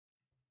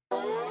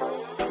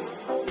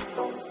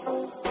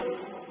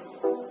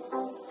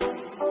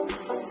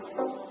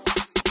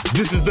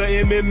This is the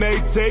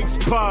MMA Takes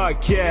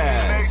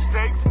Podcast.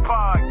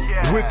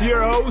 With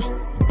your host,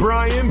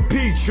 Brian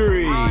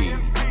Petrie.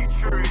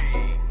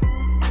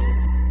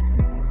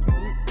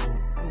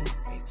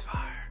 It's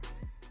fire.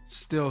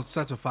 Still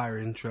such a fire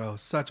intro.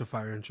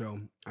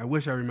 I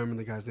wish I remembered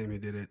the guy's name who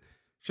did it.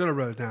 Should have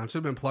wrote it down.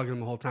 Should have been plugging him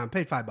the whole time.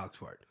 Paid $5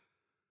 for it.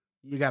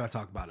 You got to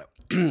talk about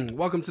it.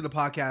 Welcome to the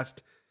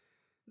podcast.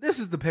 This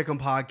is the Pick'em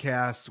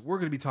Podcast. We're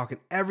going to be talking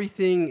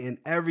everything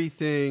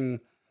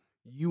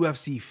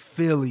UFC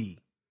Philly.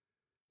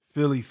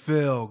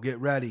 Phil,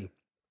 get ready.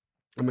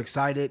 I'm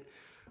excited.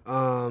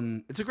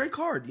 It's a great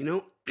card, you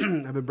know.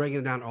 I've been breaking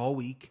it down all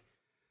week.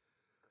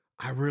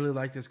 I really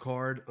like this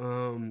card.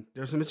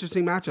 There's some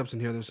interesting matchups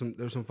in here.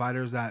 There's some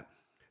fighters that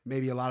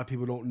maybe a lot of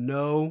people don't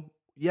know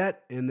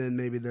yet, and then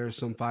maybe there's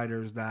some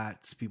fighters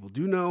that people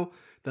do know.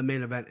 The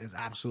main event is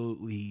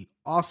absolutely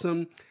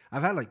awesome.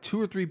 I've had like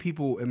 2 or 3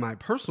 people in my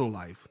personal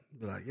life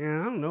be like, yeah,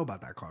 I don't know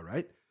about that card,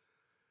 right?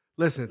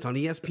 Listen, it's on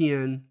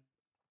ESPN.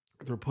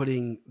 They're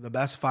putting the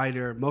best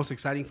fighter, most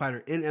exciting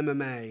fighter in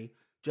MMA,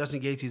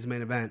 Justin Gaethje's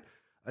main event,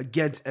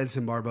 against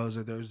Edson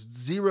Barboza. There's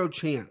zero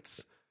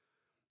chance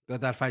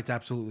that fight's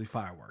absolutely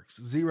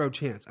fireworks. Zero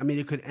chance. I mean,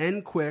 it could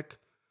end quick.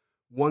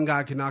 One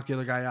guy could knock the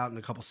other guy out in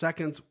a couple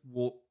seconds.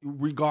 Well,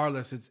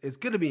 regardless, it's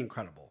going to be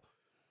incredible.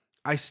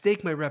 I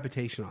stake my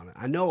reputation on it.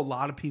 I know a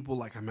lot of people,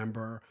 like I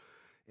remember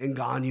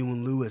Ngannou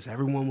and Lewis,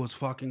 everyone was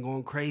fucking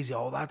going crazy.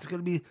 Oh, that's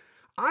going to be...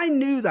 I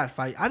knew that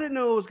fight. I didn't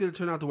know it was going to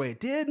turn out the way it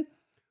did,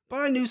 but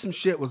I knew some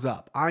shit was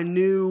up. I just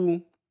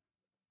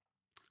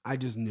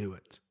knew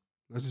it.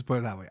 Let's just put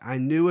it that way. I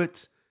knew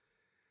it,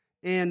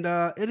 and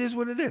it is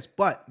what it is.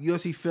 But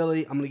UFC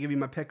Philly, I'm going to give you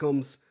my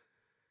pick'ems.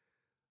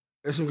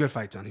 There's some good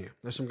fights on here.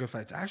 I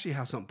actually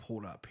have something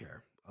pulled up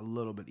here a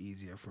little bit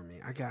easier for me.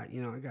 I got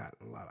a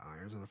lot of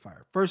irons on the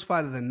fire. First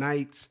fight of the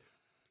night,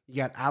 you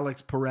got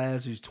Alex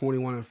Perez, who's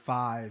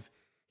 21-5.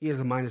 He is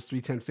a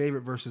 -310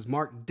 favorite versus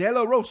Mark De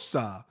La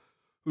Rosa,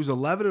 who's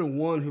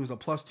 11-1, who's a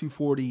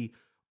 +240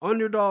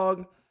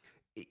 underdog.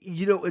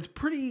 You know, it's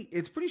pretty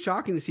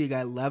shocking to see a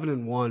guy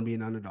 11-1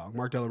 being an underdog.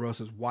 Mark De La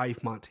Rosa's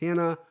wife,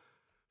 Montana,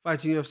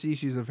 fights in UFC.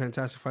 She's a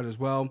fantastic fighter as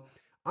well.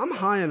 I'm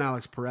high on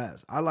Alex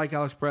Perez. I like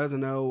Alex Perez. I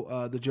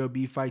know the Joe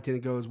B fight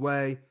didn't go his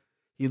way.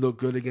 He looked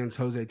good against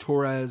Jose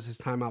Torres, his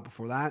time out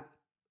before that.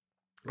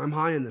 I'm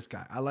high on this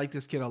guy. I like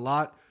this kid a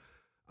lot.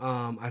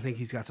 I think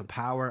he's got some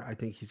power. I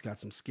think he's got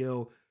some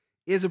skill.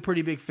 Is a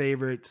pretty big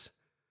favorite.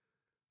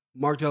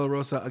 Mark De La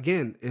Rosa,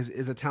 again,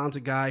 is a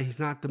talented guy. He's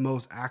not the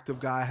most active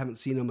guy. I haven't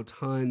seen him a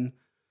ton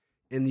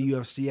in the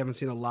UFC. I haven't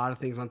seen a lot of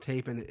things on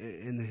tape,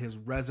 and his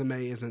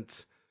resume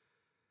isn't...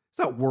 It's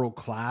not world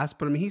class,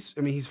 but he's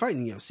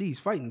fighting the UFC. He's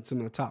fighting some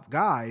of the top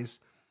guys,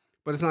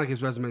 but it's not like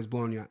his resume is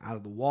blowing you out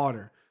of the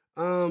water.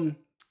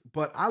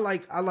 But I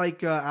like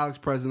Alex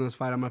Perez in this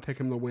fight. I'm gonna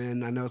pick him to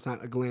win. I know it's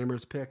not a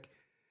glamorous pick.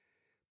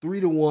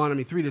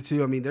 3-1.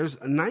 3-2. There's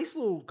a nice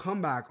little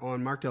comeback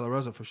on Mark De La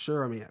Rosa for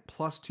sure. At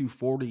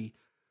 +240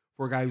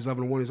 for a guy who's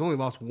 11-1. He's only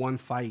lost one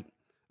fight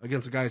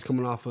against a guy who's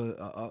coming off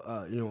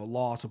a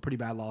loss, a pretty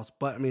bad loss,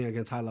 but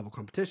against high level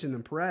competition.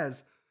 And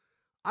Perez,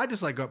 I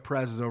just like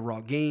Perez's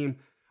overall game.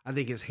 I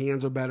think his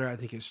hands are better. I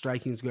think his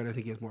striking is good. I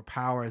think he has more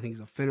power. I think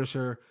he's a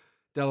finisher.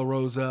 De La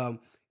Rosa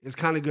is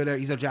kind of good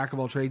he's a jack of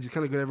all trades. He's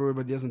kind of good everywhere,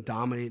 but he doesn't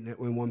dominate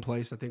in one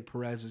place. I think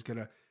Perez is going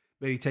to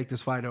maybe take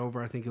this fight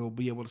over. I think he'll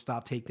be able to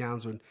stop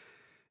takedowns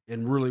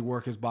and really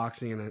work his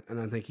boxing. And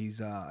I think he's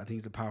a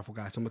powerful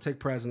guy. So I'm going to take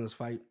Perez in this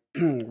fight.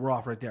 We're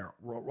off right there.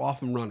 We're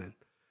off and running.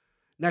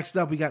 Next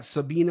up, we got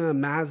Sabina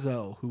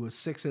Mazo, who is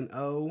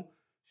 6-0.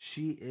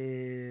 She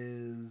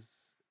is,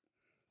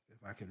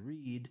 if I could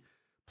read,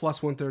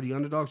 +130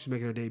 underdog. She's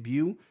making her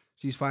debut.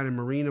 She's fighting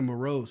Marina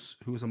Moroz,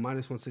 who is a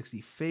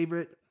 -160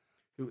 favorite,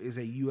 who is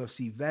a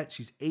UFC vet.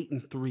 She's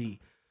 8-3.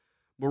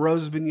 Moroz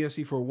has been in the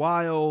UFC for a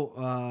while.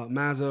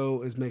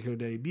 Mazo is making her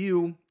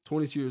debut.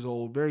 22 years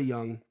old, very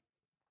young.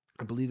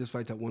 I believe this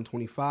fight's at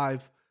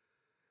 125.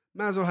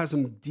 Mazo has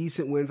some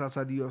decent wins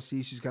outside the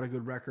UFC. She's got a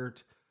good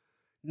record.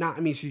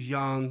 She's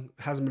young,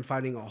 hasn't been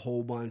fighting a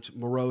whole bunch.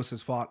 Moroz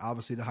has fought,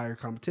 obviously, the higher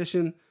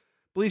competition. I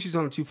believe she's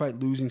on a 2-fight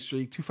losing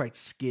streak, 2-fight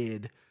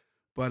skid.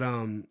 But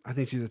I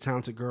think she's a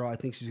talented girl. I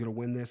think she's going to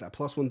win this at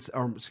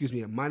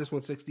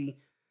 -160.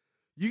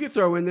 You could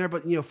throw in there,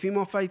 but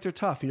female fights are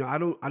tough. I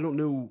don't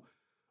know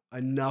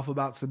enough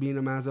about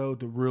Sabina Mazo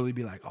to really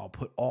be like, oh,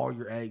 put all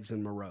your eggs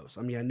in Moroz.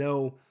 I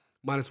know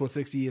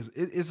 -160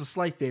 is a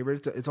slight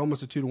favorite. It's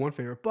almost a 2-1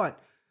 favorite,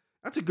 but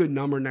that's a good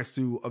number next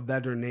to a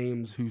veteran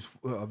names who's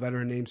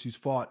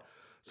fought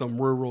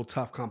some real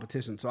tough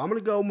competition. So I'm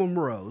going to go with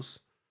Moroz.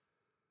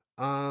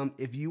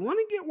 If you want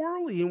to get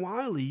whirly and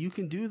wily, you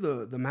can do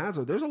the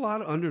Mazo. There's a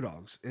lot of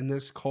underdogs in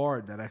this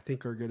card that I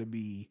think are going to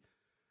be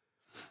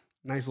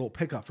nice little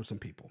pickup for some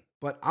people.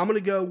 But I'm going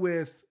to go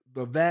with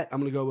the vet.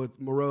 I'm going to go with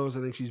Moroz.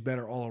 I think she's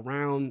better all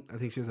around. I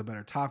think she has a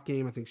better top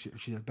game. I think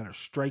she has better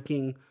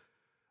striking.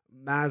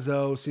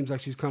 Mazo seems like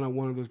she's kind of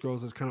one of those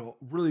girls that's kind of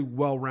really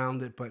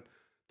well-rounded, but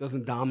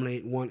doesn't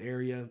dominate in one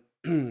area.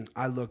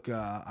 I look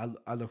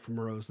for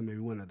Moroz to maybe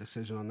win a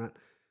decision on that.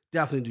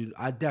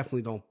 I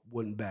definitely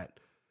wouldn't bet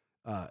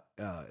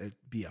it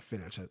be a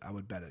finish. I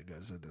would bet it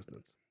goes a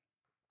distance.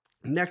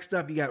 Next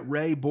up, you got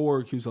Ray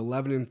Borg, who's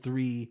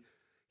 11-3.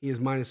 He is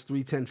minus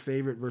 310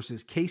 favorite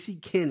versus Casey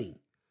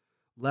Kenny,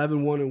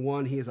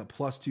 11-1-1. He is a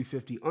plus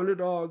 250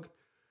 underdog.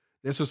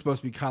 This was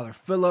supposed to be Kyler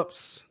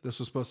Phillips. This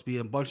was supposed to be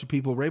a bunch of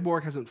people. Ray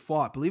Borg hasn't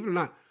fought. Believe it or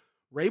not,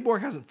 Ray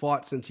Borg hasn't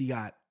fought since he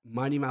got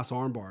Mighty Mouse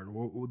armbar.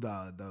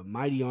 The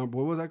Mighty Arm.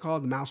 What was that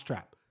called? The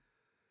Mousetrap.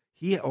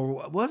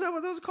 Or was that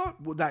what that was called?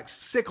 Well, that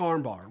sick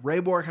armbar. Ray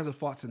Borg hasn't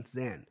fought since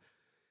then.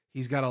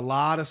 He's got a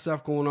lot of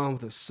stuff going on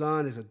with his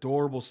son. His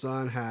adorable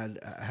son had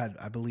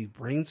I believe,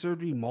 brain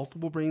surgery,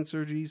 multiple brain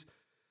surgeries.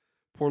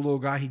 Poor little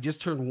guy. He just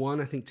turned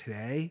 1, I think,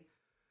 today.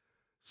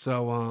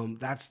 So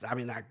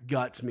that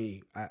guts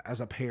me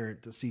as a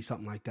parent to see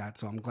something like that.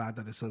 So I'm glad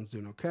that his son's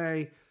doing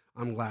okay.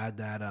 I'm glad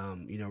that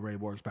Ray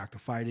Borg's back to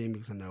fighting,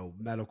 because I know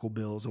medical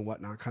bills and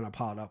whatnot kind of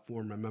piled up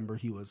for him. I remember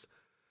he was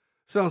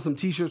selling some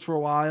T-shirts for a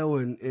while,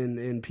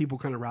 and people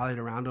kind of rallied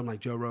around him, like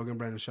Joe Rogan,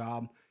 Brandon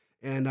Schaub.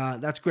 And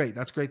that's great.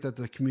 That's great that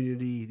the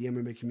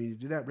MMA community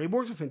do that. Ray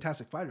Borg's a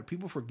fantastic fighter.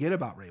 People forget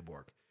about Ray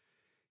Borg.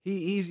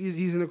 He's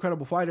an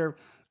incredible fighter.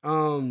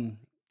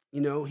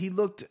 He's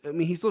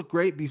looked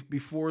great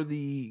before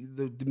the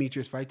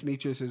Demetrius fight.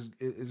 Demetrius is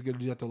going to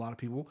do that to a lot of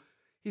people.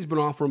 He's been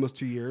off for almost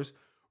 2 years.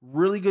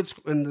 Really good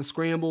in the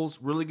scrambles,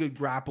 really good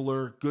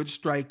grappler, good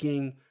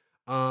striking.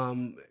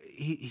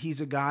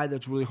 He's a guy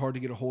that's really hard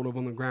to get a hold of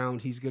on the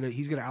ground. He's gonna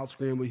out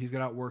scramble. He's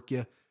gonna outwork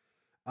you.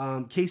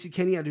 Casey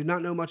Kenny, I do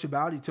not know much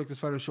about. He took this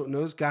fight on short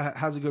notice.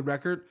 Has a good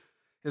record.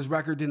 His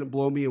record didn't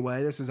blow me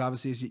away. This is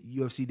obviously his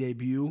UFC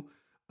debut.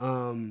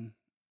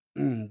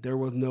 There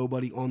was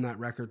nobody on that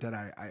record that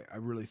I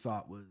really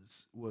thought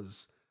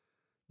was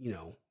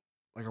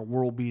like a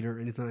world beater or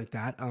anything like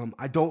that.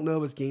 I don't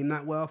know his game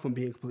that well, if I'm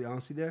being completely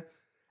honest with you.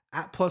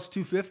 At plus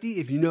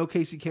 250, if you know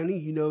Casey Kenny,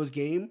 you know his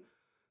game.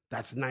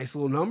 That's a nice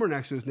little number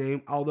next to his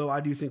name. Although I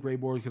do think Ray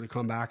Borg is going to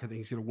come back. I think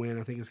he's going to win.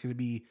 I think it's going to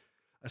be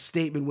a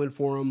statement win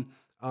for him.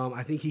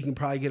 I think he can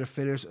probably get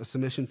a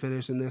submission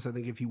finish in this. I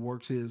think if he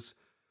works his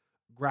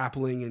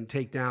grappling and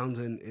takedowns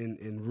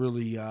and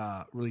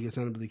really gets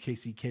under the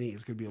Casey Kenny,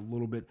 it's going to be a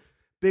little bit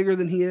bigger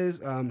than he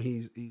is.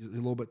 He's a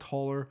little bit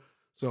taller.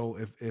 So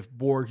if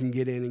Borg can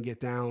get in and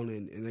get down,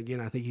 and again,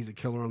 I think he's a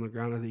killer on the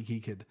ground. I think he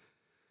could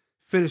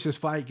finish this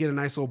fight, get a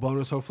nice little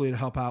bonus, hopefully, to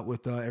help out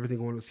with everything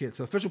going on with his.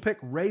 So official pick,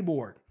 Ray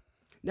Borg.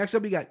 Next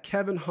up, we got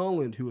Kevin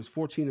Holland, who is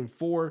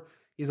 14-4.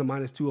 He's a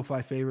minus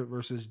 205 favorite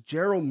versus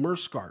Gerald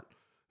Meerschaert,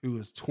 who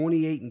is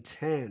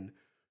 28-10,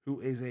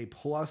 who is a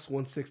plus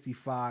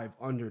 165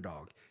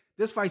 underdog.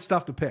 This fight's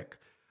tough to pick.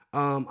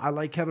 I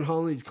like Kevin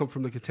Holland. He's come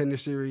from the Contender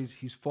Series.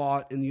 He's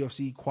fought in the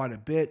UFC quite a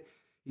bit.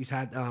 He's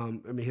had,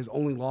 his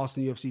only loss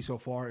in the UFC so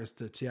far is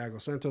to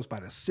Thiago Santos by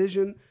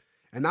decision.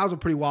 And that was a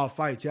pretty wild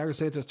fight. Thiago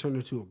Santos turned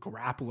into a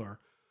grappler.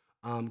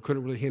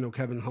 Couldn't really handle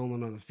Kevin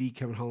Holland on the feet.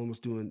 Kevin Holland was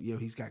doing,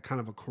 he's got kind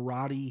of a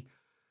karate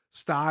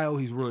style.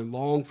 He's really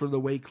long for the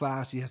weight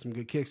class. He has some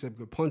good kicks, have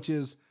good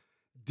punches.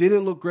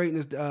 Didn't look great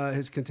in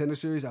his Contender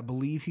Series. I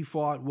believe he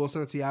fought Will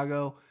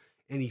Santiago,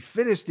 and he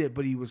finished it,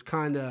 but he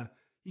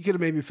could have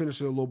maybe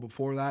finished it a little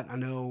before that. I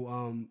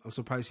know, I'm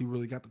surprised he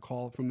really got the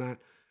call from that.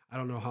 I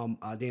don't know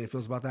how Dana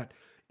feels about that.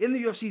 In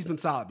the UFC, he's been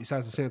solid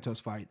besides the Santos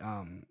fight.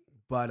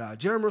 But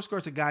Gerald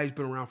Meerschaert's a guy who's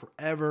been around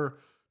forever.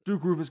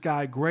 Duke Roufus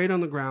guy, great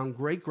on the ground,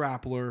 great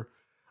grappler.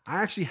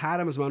 I actually had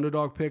him as my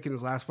underdog pick in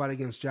his last fight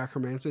against Jack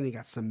Hermanson. He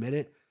got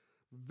submitted.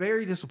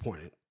 Very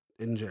disappointed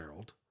in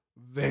Gerald.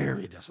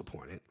 Very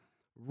disappointed.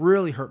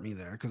 Really hurt me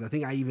there, because I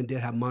think I even did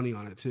have money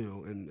on it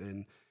too,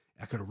 and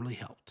that could have really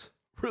helped.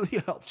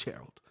 Really helped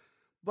Gerald.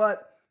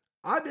 But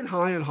I've been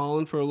high on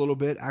Holland for a little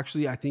bit.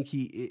 Actually, I think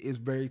he is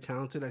very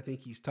talented. I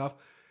think he's tough.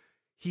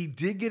 He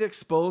did get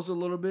exposed a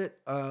little bit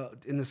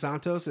in the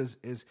Santos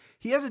as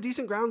he has a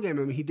decent ground game.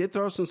 I mean, he did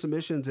throw some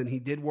submissions and he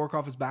did work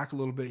off his back a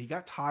little bit. He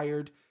got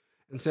tired,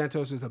 and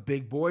Santos is a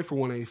big boy for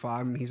 185.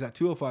 I mean, he's at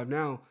 205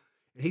 now.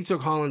 And he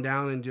took Holland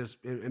down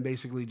and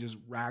basically just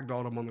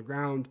ragdolled him on the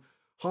ground.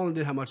 Holland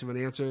didn't have much of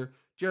an answer.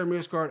 Gerald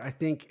Meerschaert, I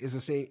think, is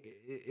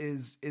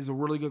a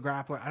really good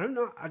grappler. I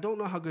don't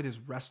know how good his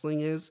wrestling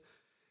is.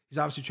 He's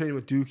obviously training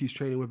with Duke. He's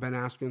training with Ben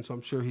Askren, so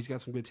I'm sure he's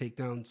got some good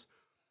takedowns.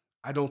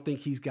 I don't think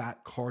he's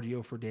got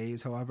cardio for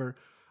days, however.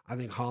 I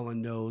think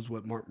Holland knows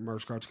what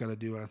Meerschaert's got to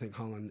do, and I think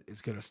Holland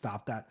is going to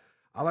stop that.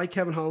 I like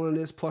Kevin Holland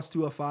is plus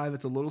 205.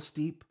 It's a little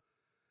steep.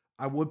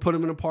 I would put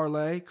him in a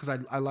parlay because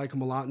I like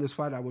him a lot in this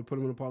fight. I would put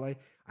him in a parlay.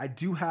 I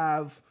do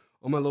have,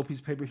 on my little piece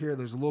of paper here,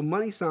 there's a little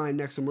money sign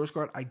next to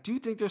Meerschaert. I do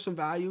think there's some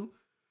value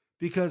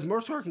because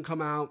Meerschaert can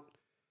come out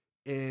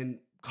and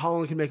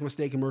Holland can make a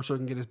mistake and Meerschaert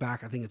can get his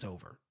back. I think it's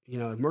over.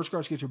 If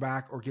Meerschaert gets your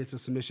back or gets a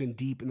submission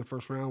deep in the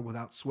first round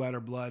without sweat or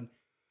blood,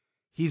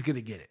 he's going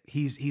to get it.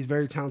 He's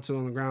very talented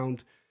on the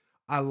ground.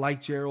 I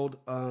like Gerald,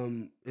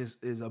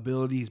 his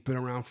ability. He's been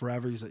around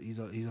forever. He's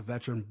a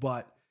veteran.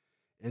 But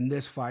in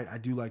this fight, I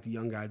do like the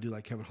young guy. I do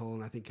like Kevin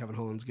Holland. I think Kevin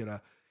Holland's going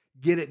to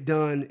get it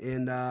done,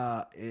 and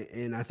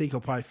I think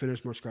he'll probably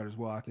finish Meerschaert as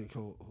well. I think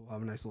he'll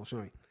have a nice little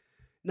showing.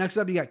 Next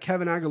up, you got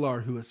Kevin Aguilar,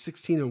 who is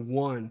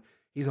 16-1.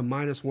 He's a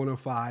minus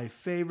 105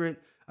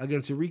 favorite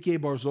against Enrique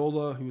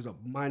Barzola, who's a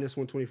minus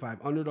 125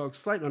 underdog,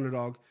 slight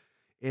underdog,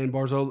 and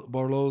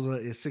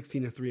Barzola is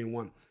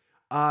 16-3-1.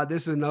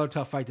 This is another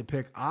tough fight to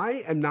pick.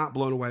 I am not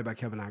blown away by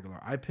Kevin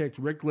Aguilar. I picked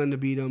Rick Glenn to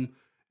beat him,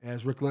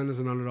 as Rick Glenn is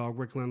an underdog.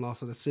 Rick Glenn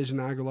lost a decision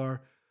to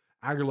Aguilar.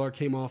 Aguilar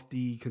came off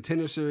the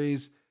Contender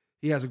Series.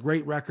 He has a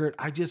great record.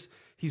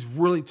 He's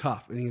really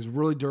tough and he's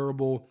really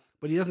durable,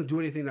 but he doesn't do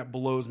anything that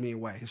blows me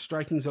away. His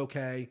striking's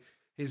okay.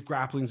 His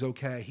grappling's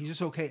okay. He's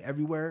just okay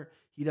everywhere.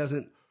 He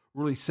doesn't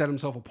really set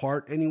himself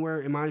apart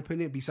anywhere, in my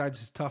opinion, besides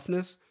his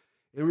toughness.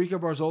 Enrique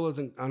Barzola is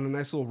on a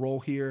nice little roll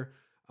here.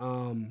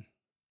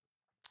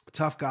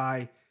 Tough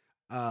guy,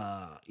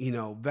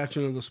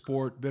 veteran of the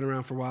sport, been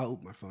around for a while.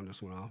 Oop, my phone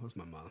just went off. That's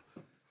my mom.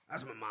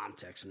 That's my mom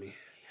texting me.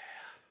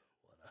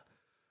 Yeah,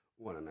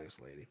 what a nice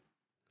lady.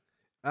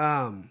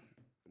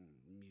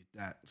 Mute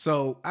that.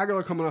 So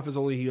Aguilar coming off his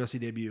only UFC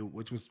debut,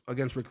 which was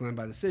against Rick Glenn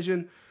by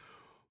decision.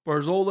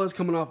 Barzola's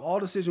coming off all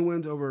decision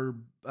wins over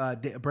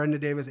Brendan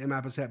Davis and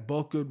Matt Bessette,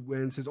 both good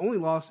wins. His only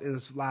loss in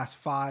his last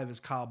 5 is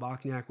Kyle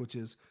Bochniak, which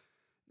is,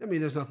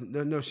 there's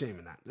no shame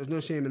in that. There's no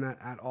shame in that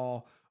at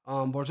all.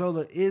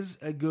 Barzola is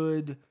a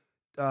good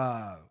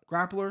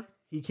grappler.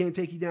 He can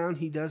take you down.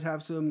 He does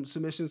have some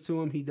submissions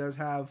to him. He does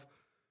have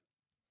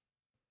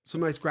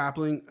some nice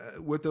grappling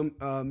with him,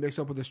 mixed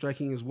up with the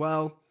striking as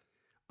well.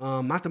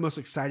 Not the most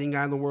exciting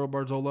guy in the world,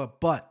 Barzola,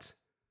 but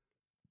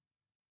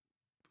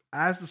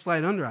as the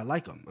slight under, I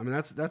like him. I mean,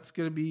 that's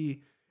going to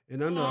be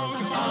an underdog.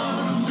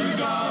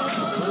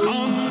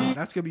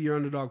 That's going to be your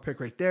underdog pick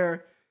right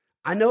there.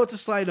 I know it's a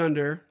slight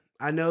under.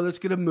 I know that's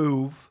going to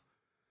move.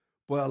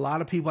 But a lot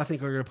of people, I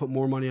think, are going to put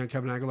more money on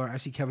Kevin Aguilar. I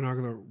see Kevin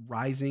Aguilar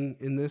rising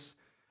in this.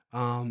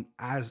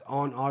 As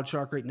on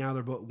OddsShark right now,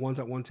 they're both one's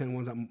at 110,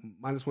 one's at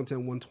minus 110,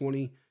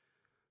 120.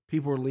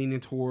 People are leaning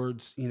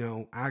towards,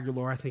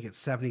 Aguilar. I think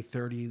it's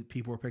 70-30.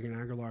 People are picking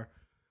Aguilar.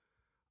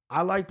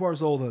 I like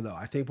Barzola, though.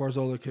 I think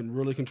Barzola can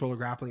really control the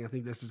grappling. I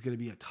think this is going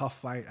to be a tough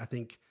fight. I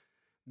think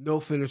no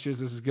finishes.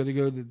 This is going to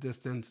go to the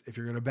distance. If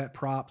you're going to bet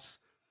props,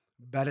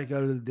 bet it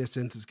go to the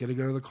distance. It's going to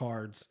go to the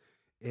cards.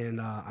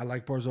 And I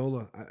like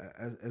Barzola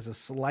as a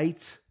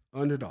slight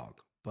underdog,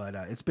 but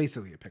it's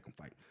basically a pick'em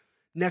fight.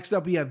 Next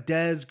up, we have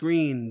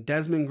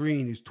Desmond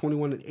Green, who's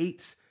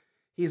 21-8.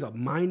 He's a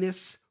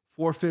minus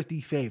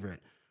 450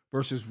 favorite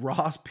versus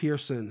Ross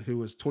Pearson,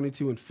 who is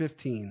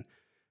 22-15,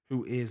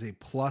 who is a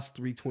plus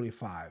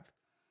 325.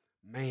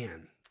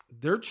 Man,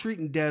 they're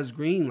treating Des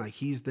Green like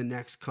he's the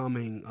next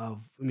coming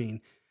of.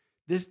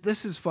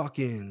 This is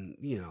fucking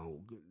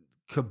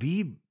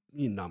Khabib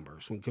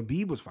numbers when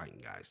Khabib was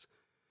fighting guys.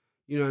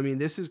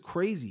 This is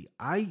crazy.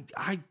 I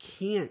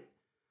can't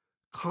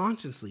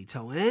consciously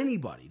tell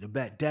anybody to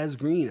bet Des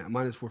Green at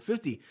minus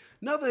 450.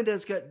 Nothing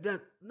against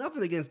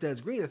Des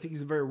Green. I think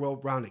he's a very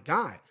well-rounded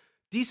guy.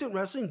 Decent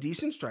wrestling,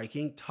 decent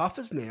striking, tough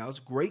as nails,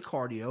 great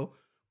cardio,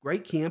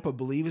 great camp. I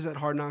believe he's at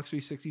Hard Knocks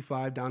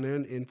 365 down there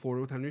in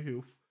Florida with Henry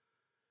Hoof.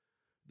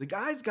 The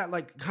guy's got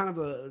kind of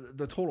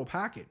the total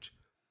package,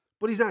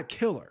 but he's not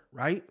killer,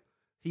 right?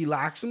 He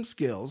lacks some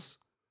skills.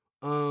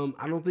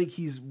 I don't think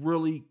he's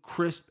really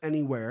crisp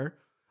anywhere.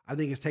 I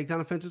think his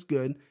takedown offense is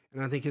good,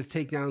 and I think his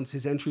takedowns,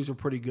 his entries are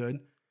pretty good.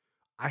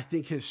 I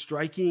think his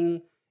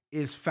striking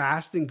is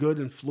fast and good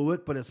and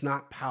fluid, but it's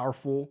not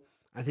powerful.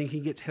 I think he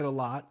gets hit a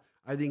lot.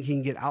 I think he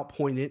can get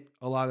outpointed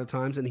a lot of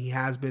times, and he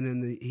has been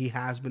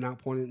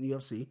outpointed in the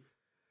UFC.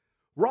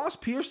 Ross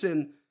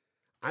Pearson,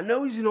 I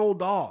know he's an old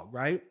dog,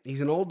 right?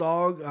 He's an old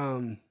dog.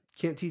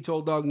 Can't teach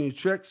old dog new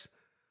tricks,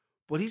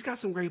 but he's got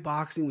some great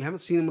boxing. We haven't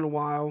seen him in a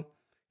while.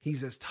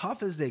 He's as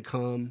tough as they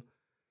come.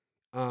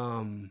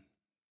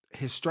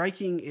 His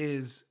striking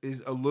is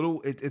a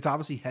little. It's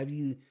obviously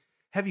heavy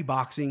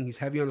boxing. He's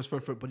heavy on his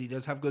front foot, but he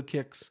does have good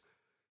kicks.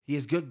 He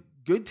has good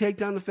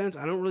takedown defense.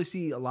 I don't really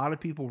see a lot of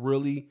people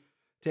really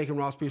taking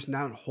Ross Pearson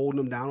down and holding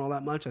him down all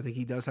that much. I think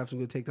he does have some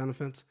good takedown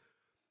defense.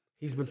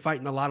 He's been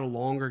fighting a lot of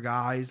longer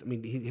guys.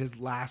 His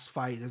last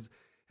fight,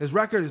 his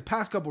record, his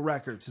past couple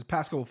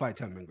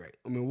fights haven't been great.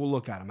 We'll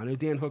look at him. I know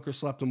Dan Hooker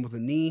slept him with a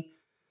knee.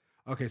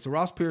 Okay, so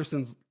Ross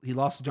Pearson's, he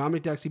lost to John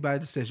McDexie by a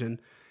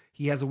decision.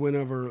 He has a win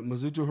over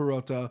Mizuto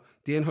Hirota.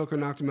 Dan Hooker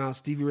knocked him out.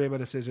 Stevie Ray by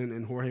decision,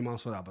 and Jorge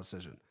Masvidal by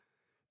decision.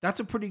 That's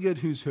a pretty good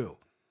who's who.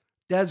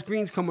 Des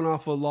Green's coming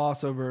off a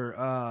loss over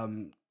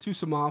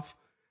Tusimov.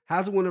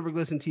 Has a win over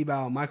Glisson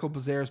Tebow. Michael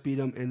Pizarros beat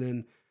him, and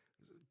then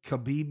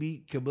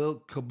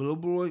Habilov.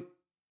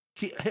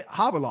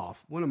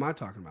 What am I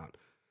talking about?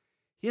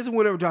 He has a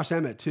win over Josh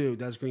Emmett too.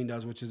 Des Green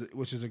does, which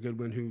is a good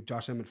win. Who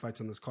Josh Emmett fights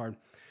on this card.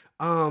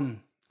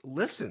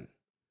 Listen,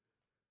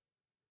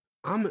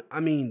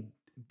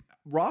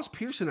 Ross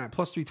Pearson at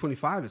plus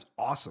 325 is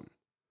awesome.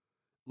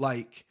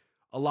 Like,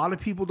 a lot of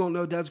people don't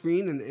know Des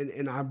Green,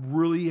 and I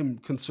really am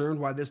concerned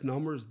why this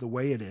number is the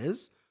way it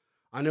is.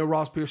 I know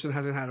Ross Pearson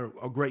hasn't had a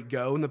great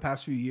go in the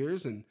past few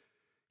years, and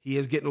he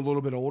is getting a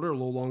little bit older, a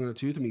little long in the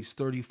tooth. He's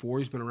 34.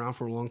 He's been around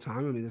for a long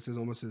time. This is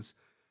almost his,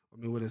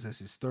 what is this?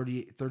 His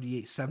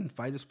 38-7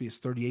 fight. This will be his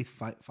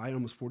 38th fight,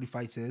 almost 40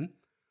 fights in.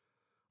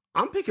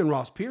 I'm picking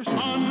Ross Pearson.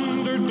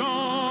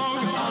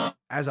 Underdog.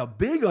 as a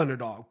big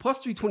underdog,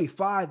 plus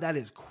 325, that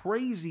is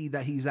crazy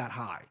that he's that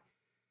high.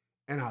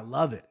 And I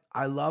love it.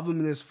 I love him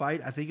in this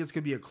fight. I think it's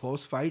going to be a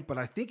close fight, but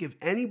I think if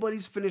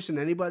anybody's finishing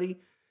anybody,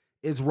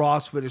 it's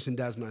Ross finishing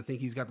Desmond. I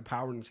think he's got the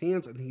power in his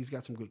hands. I think he's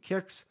got some good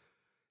kicks.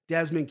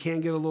 Desmond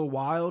can get a little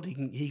wild.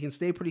 He can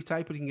stay pretty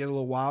tight, but he can get a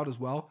little wild as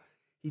well.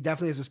 He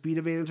definitely has a speed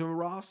advantage over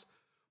Ross.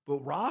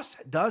 But Ross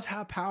does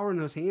have power in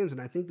those hands, and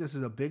I think this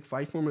is a big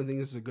fight for him. I think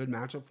this is a good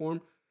matchup for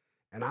him.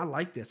 And I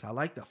like this. I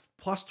like the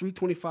plus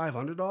 325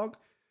 underdog.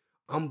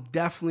 I'm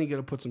definitely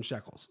going to put some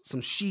shekels,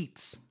 some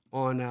sheets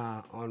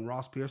on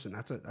Ross Pearson.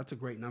 That's a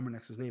great number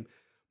next to his name.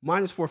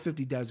 Minus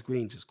 450 Des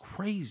Greens is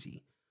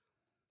crazy,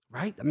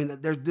 right? I mean,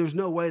 there's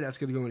no way that's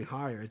going to go any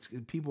higher.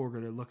 People are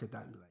going to look at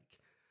that and be like,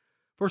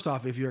 first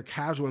off, if you're a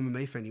casual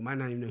MMA fan, you might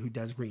not even know who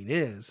Des Green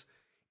is.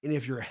 And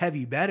if you're a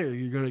heavy bettor,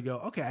 you're going to go,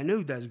 okay, I know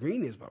who Des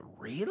Green is, but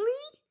really?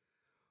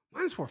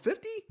 Minus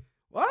 450?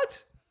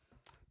 What?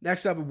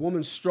 Next up, a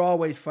women's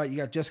strawweight fight. You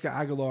got Jessica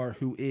Aguilar,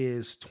 who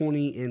is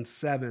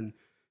 20-7.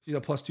 She's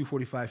a plus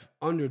 245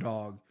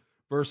 underdog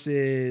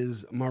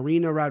versus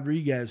Marina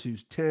Rodriguez,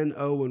 who's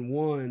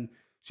 10-0-1.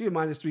 She's a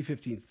minus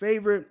 315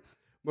 favorite.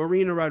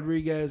 Marina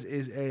Rodriguez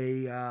is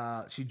she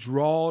had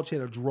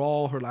a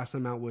draw her last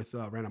time out with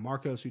Randa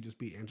Marcos, who just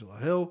beat Angela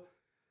Hill.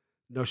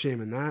 No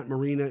shame in that.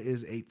 Marina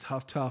is a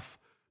tough,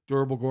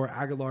 durable gore.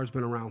 Aguilar's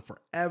been around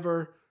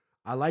forever.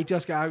 I like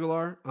Jessica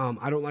Aguilar.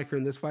 I don't like her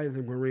in this fight. I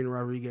think Marina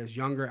Rodriguez,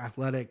 younger,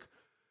 athletic,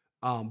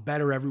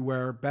 better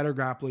everywhere, better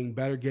grappling,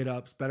 better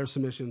get-ups, better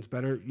submissions,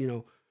 better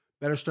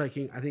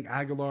striking. I think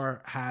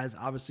Aguilar has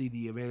obviously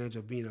the advantage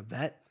of being a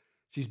vet.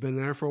 She's been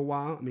there for a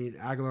while. I mean,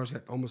 Aguilar's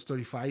got almost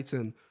 30 fights,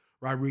 and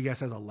Rodriguez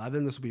has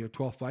 11. This will be her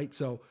 12th fight.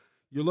 So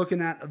you're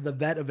looking at the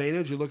vet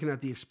advantage. You're looking at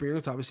the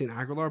experience, obviously, in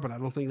Aguilar, but I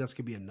don't think that's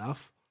going to be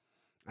enough.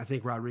 I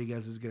think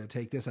Rodriguez is going to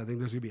take this. I think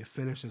there's going to be a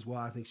finish as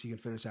well. I think she can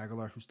finish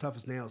Aguilar, who's tough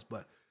as nails,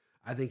 but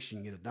I think she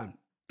can get it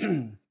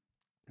done.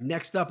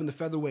 Next up in the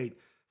featherweight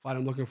fight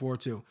I'm looking forward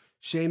to,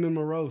 Shaman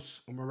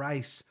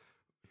Moraes,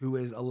 who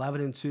is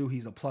 11-2.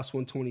 He's a plus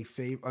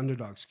 120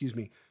 underdog,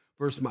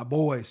 versus my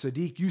boy,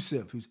 Sadiq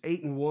Youssef, who's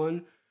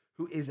 8-1,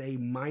 who is a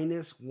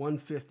minus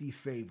 150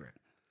 favorite.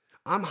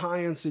 I'm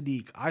high on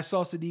Sadiq. I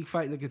saw Sadiq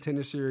fight in the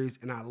Contender Series,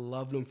 and I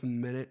loved him from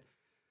the minute.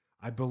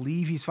 I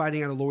believe he's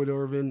fighting out of Lloyd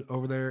Irvin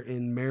over there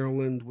in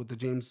Maryland with the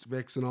James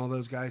Vicks and all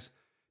those guys.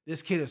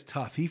 This kid is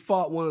tough. He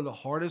fought one of the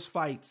hardest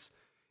fights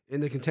in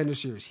the Contender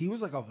Series. He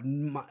was like a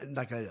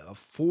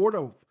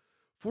 4-1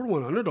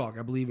 underdog,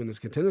 I believe, in his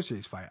Contender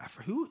Series fight.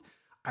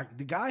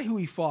 The guy who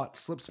he fought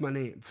slips my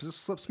brain.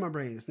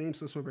 His name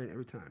slips my brain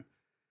every time.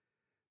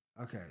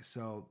 Okay,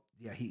 so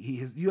yeah,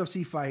 his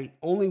UFC fight,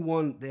 only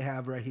one they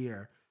have right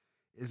here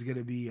is going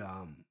to be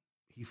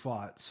he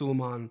fought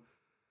Suleiman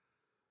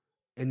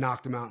and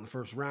knocked him out in the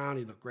first round.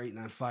 He looked great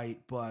in that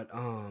fight, but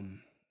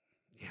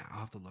yeah, I'll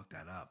have to look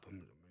that up.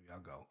 Maybe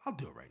I'll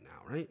do it right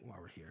now, right? While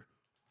we're here.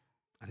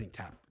 I think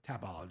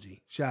Tapology.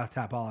 Shout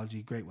out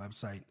Tapology, great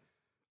website.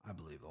 I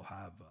believe they'll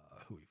have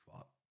who he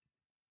fought.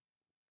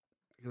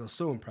 I was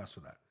so impressed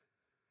with that.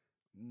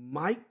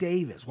 Mike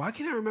Davis. Why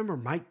can't I remember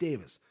Mike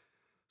Davis?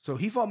 So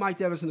he fought Mike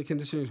Davis in the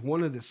Contender Series,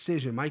 won a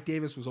decision. Mike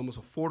Davis was almost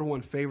a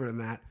 4-1 favorite in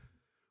that.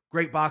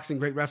 Great boxing,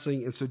 great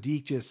wrestling, and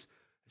Sadiq just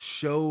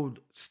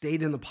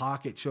stayed in the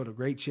pocket, showed a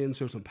great chin,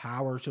 showed some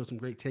power, showed some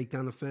great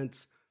takedown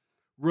defense.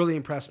 Really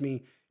impressed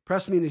me.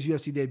 Impressed me in his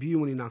UFC debut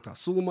when he knocked out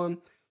Suleiman.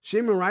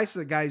 Shaman Rice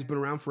is a guy who's been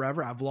around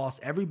forever. I've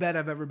lost every bet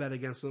I've ever bet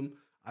against him.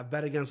 I've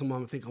bet against him,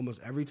 I think,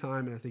 almost every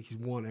time, and I think he's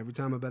won every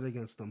time I bet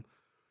against him.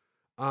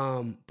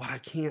 But I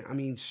can't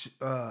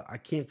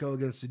go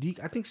against Sadiq.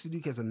 I think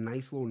Sadiq has a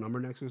nice little number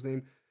next to his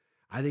name.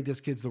 I think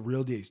this kid's the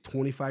real deal. He's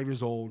 25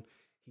 years old.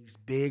 He's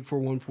big for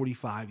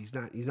 145. He's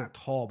not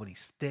tall, but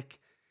he's thick.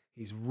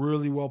 He's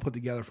really well put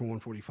together for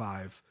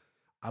 145.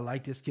 I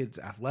like this kid's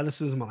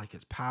athleticism. I like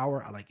his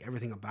power. I like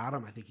everything about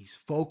him. I think he's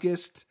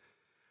focused.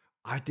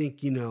 I think,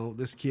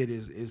 this kid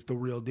is the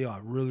real deal. I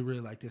really,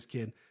 really like this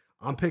kid.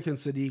 I'm picking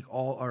Sadiq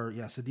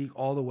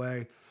all the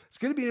way. It's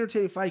going to be an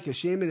entertaining fight because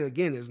Shaman,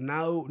 again, is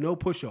no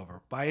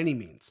pushover by any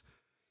means.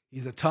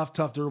 He's a tough,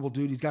 durable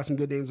dude. He's got some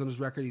good names on his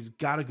record. He's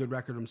got a good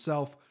record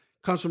himself.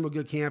 Comes from a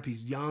good camp.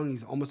 He's young.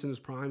 He's almost in his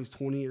prime. He's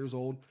 20 years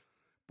old.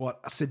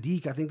 But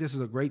Sadiq, I think this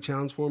is a great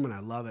challenge for him, and I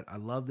love it. I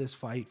love this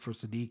fight for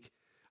Sadiq.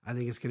 I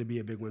think it's going to be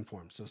a big win for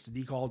him. So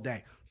Sadiq all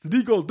day.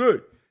 Sadiq all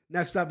day.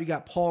 Next up, you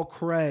got Paul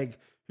Craig,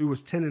 who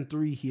was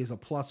 10-3. He is a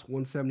plus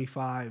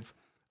 175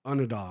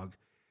 underdog.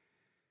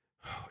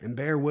 And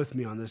bear with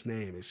me on this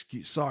name.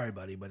 Sorry,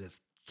 buddy, but it's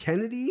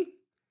Kennedy.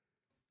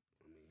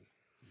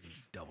 Let me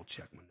double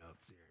check my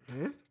notes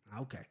here.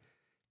 Okay.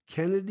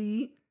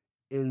 Kennedy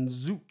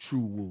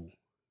Nzechukwu.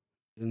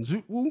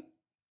 Nzechukwu.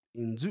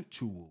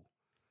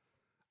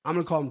 I'm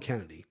going to call him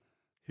Kennedy,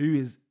 who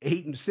is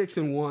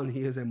 6-1.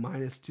 He is a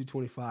minus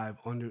 225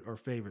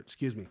 favorite.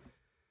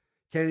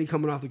 Kennedy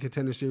coming off the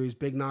Contender Series.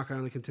 Big knockout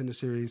on the Contender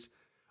Series.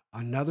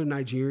 Another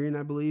Nigerian,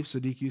 I believe.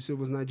 Sadiq Youssef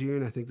was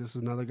Nigerian. I think this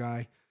is another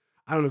guy.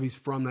 I don't know if he's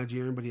from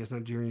Nigeria, but he has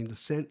Nigerian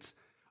descent.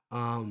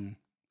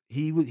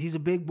 He's a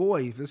big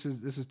boy. This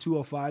is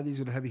 205.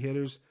 These are the heavy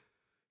hitters.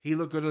 He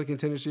looked good in the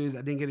Contender Series.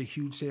 I didn't get a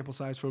huge sample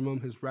size from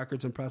him. His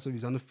record's impressive.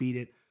 He's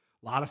undefeated.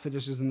 A lot of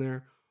finishes in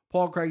there.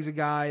 Paul Craig's a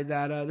guy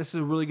that this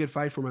is a really good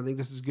fight for him. I think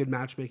this is good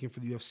matchmaking for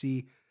the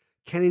UFC.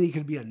 Kennedy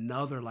could be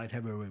another light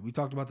heavyweight. We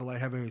talked about the light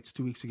heavyweights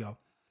 2 weeks ago.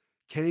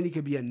 Kennedy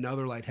could be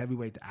another light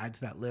heavyweight to add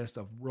to that list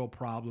of real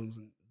problems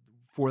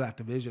for that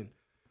division.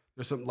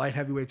 There's some light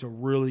heavyweights are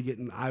really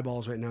getting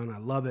eyeballs right now, and I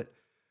love it.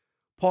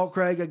 Paul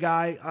Craig, a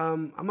guy,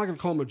 I'm not going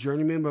to call him a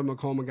journeyman, but I'm going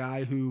to call him a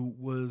guy who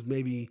was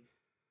maybe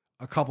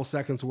a couple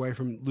seconds away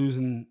from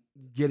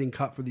getting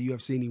cut for the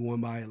UFC, and he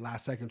won by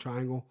last second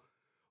triangle.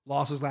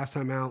 Lost his last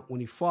time out when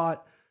he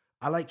fought.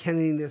 I like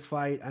Kennedy in this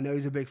fight. I know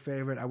he's a big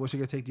favorite. I wish I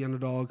could take the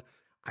underdog.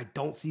 I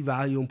don't see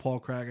value in Paul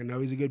Craig. I know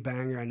he's a good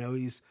banger. I know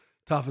he's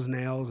tough as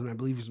nails, and I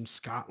believe he's from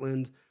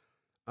Scotland,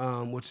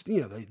 which,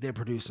 they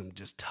produce some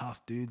just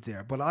tough dudes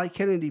there. But I like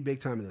Kennedy big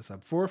time in this.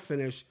 For a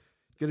finish,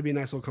 going to be a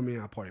nice little coming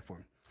out party for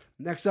him.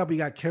 Next up, we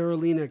got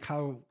Karolina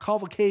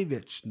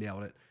Kowalkiewicz.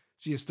 Nailed it.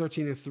 She is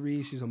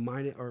 13-3. She's a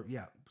minus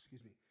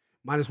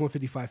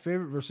 155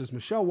 favorite versus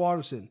Michelle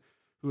Waterson,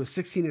 who is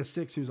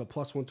 16-6, who's a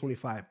plus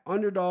 125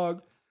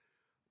 underdog.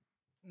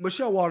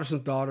 Michelle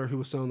Waterson's daughter, who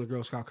was selling the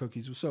Girl Scout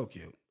cookies, was so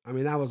cute. I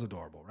mean, that was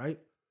adorable, right?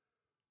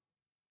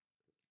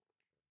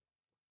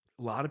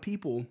 A lot of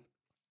people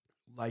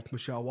like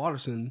Michelle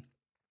Waterson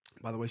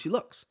by the way she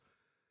looks.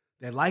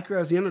 They like her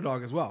as the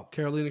underdog as well.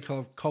 Karolina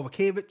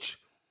Kowalkiewicz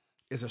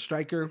is a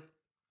striker.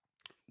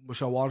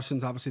 Michelle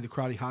Waterson's obviously the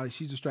karate hottie.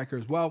 She's a striker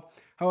as well.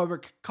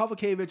 However,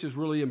 Kowalkiewicz has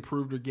really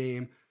improved her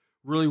game,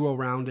 really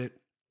well-rounded.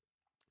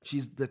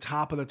 She's the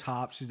top of the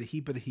top. She's the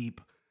heap of the heap.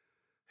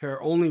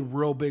 Her only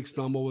real big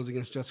stumble was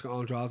against Jessica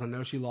Andrade. I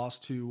know she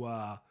lost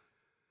to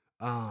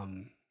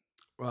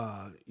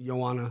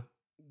Joanna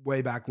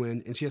way back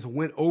when, and she has a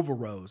win over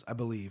Rose, I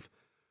believe.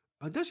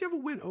 Does she have a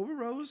win over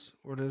Rose,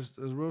 or does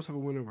Rose have a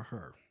win over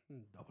her?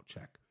 Double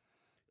check.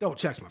 Double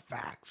check's my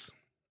facts.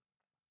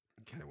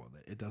 Okay, well,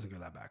 it doesn't go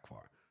that back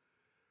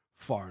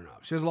far enough.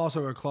 She has a loss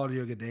over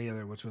Claudia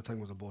Gadelha, which I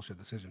think was a bullshit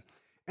decision.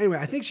 Anyway,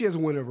 I think she has a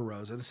win over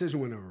Rose, a decision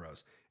win over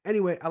Rose.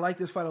 Anyway, I like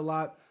this fight a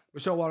lot.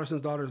 Michelle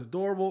Waterson's daughter is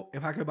adorable.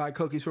 If I could buy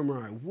cookies from her,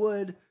 I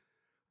would.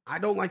 I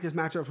don't like this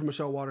matchup for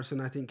Michelle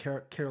Waterson. I think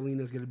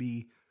Karolina is going to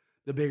be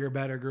the bigger,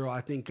 better girl.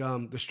 I think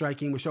the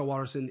striking, Michelle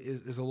Waterson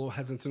is a little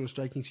hesitant in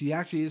striking. She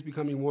actually is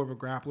becoming more of a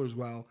grappler as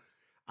well.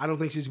 I don't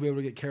think she's going to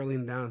be able to get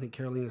Karolina down. I think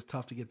Karolina is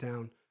tough to get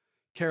down.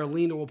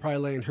 Karolina will probably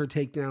lay in her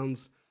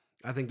takedowns.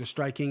 I think the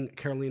striking,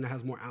 Karolina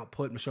has more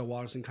output. Michelle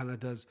Waterson kind of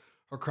does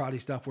her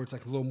karate stuff where it's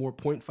like a little more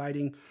point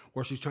fighting,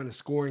 where she's trying to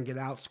score and get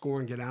out.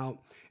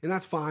 And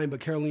that's fine, but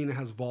Karolina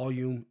has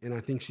volume, and I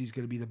think she's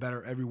going to be the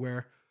better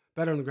everywhere.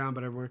 Better on the ground,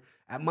 but everywhere.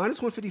 At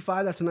minus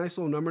 155, that's a nice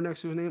little number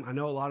next to her name. I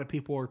know a lot of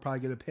people are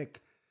probably going to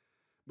pick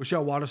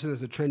Michelle Waterson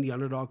as a trendy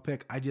underdog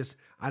pick. I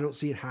don't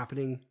see it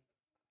happening.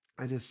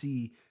 I just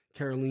see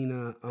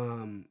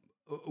Karolina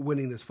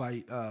winning this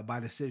fight by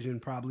decision.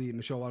 Probably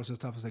Michelle Waterson's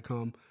tough as they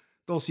come.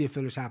 Don't see a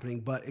finish happening,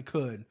 but it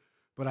could.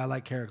 But I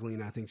like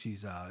Karolina. I think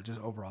she's just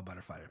overall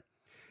better fighter.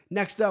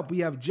 Next up, we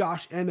have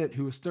Josh Emmett,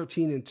 who is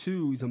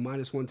 13-2. He's a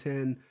minus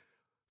 110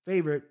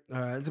 favorite.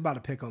 It's about to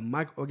pick him.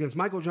 Against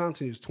Michael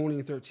Johnson, who's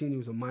 20-13. He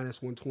was a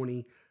minus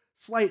 120.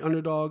 Slight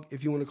underdog,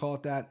 if you want to call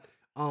it that.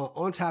 On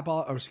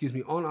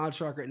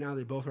OddsShark right now,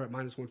 they both are at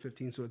minus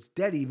 115. So it's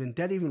dead even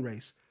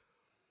race.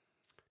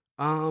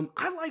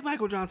 I like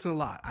Michael Johnson a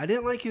lot. I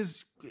didn't like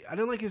his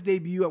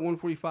debut at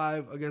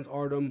 145 against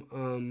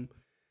Artem.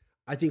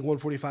 I think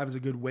 145 is a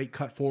good weight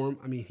cut for him.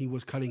 I mean, he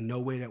was cutting no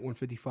weight at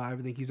 155.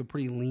 I think he's a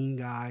pretty lean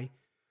guy.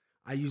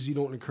 I usually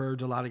don't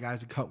encourage a lot of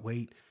guys to cut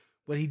weight,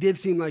 but he did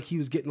seem like he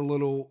was getting a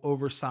little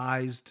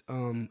oversized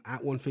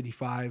at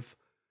 155.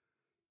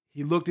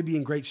 He looked to be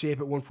in great shape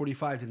at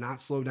 145, did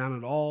not slow down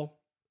at all.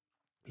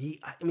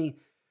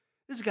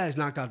 This guy's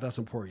knocked out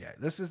Dustin Poirier.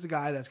 This is the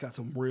guy that's got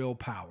some real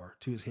power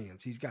to his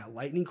hands. He's got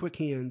lightning quick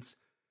hands,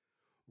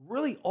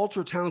 really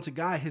ultra talented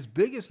guy. His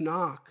biggest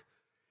knock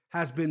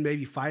has been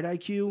maybe fight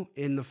IQ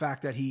in the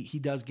fact that he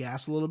does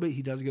gas a little bit.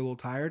 He does get a little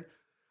tired.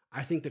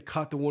 I think the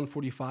cut to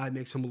 145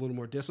 makes him a little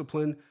more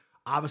disciplined.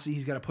 Obviously,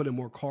 he's got to put in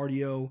more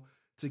cardio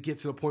to get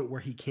to the point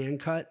where he can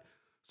cut.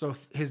 So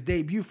his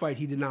debut fight,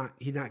 he did not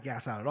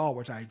gas out at all,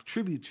 which I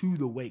attribute to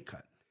the weight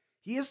cut.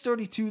 He is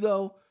 32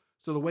 though,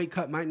 so the weight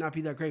cut might not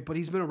be that great, but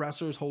he's been a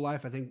wrestler his whole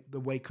life. I think the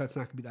weight cut's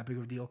not going to be that big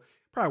of a deal.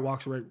 Probably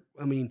walks right.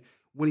 I mean,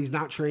 when he's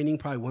not training,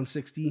 probably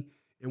 160.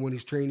 And when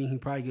he's training, he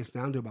probably gets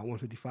down to about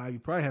 155. He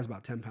probably has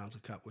about 10 pounds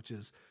of cut, which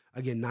is,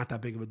 again, not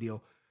that big of a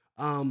deal.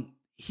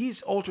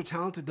 He's ultra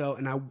talented, though,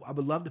 and I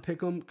would love to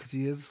pick him because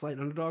he is a slight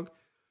underdog.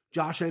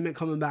 Josh Emmett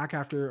coming back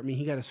after,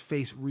 he got his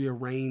face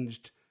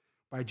rearranged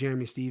by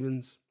Jeremy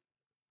Stevens.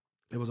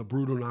 It was a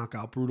brutal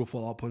knockout, brutal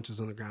fallout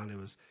punches on the ground. It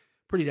was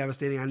pretty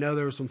devastating. I know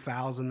there were some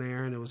fouls in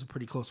there, and it was a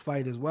pretty close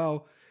fight as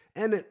well.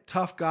 Emmett,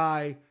 tough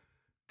guy,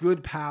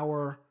 good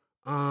power.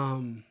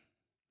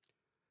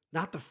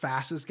 Not the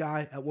fastest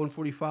guy at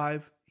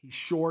 145. He's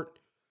short.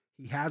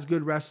 He has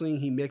good wrestling.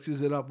 He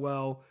mixes it up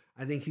well.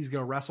 I think he's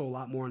going to wrestle a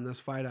lot more in this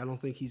fight. I don't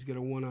think he's going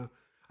to want to.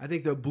 I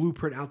think the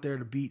blueprint out there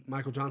to beat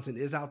Michael Johnson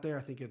is out there.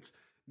 I think it's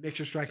mix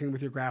your striking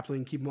with your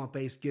grappling, keep him off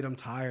base, get him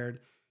tired,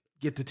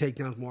 get the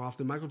takedowns more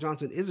often. Michael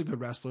Johnson is a good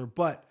wrestler,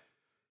 but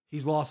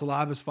he's lost a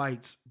lot of his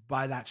fights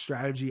by that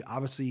strategy.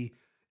 Obviously,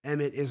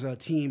 Emmett is a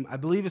team. I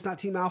believe it's not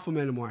Team Alpha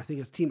anymore. I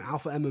think it's Team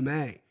Alpha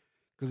MMA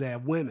because they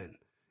have women.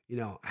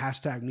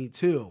 Hashtag me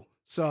too.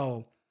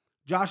 So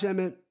Josh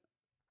Emmett,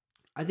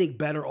 I think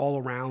better all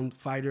around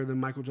fighter than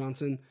Michael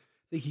Johnson.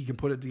 I think he can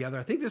put it together.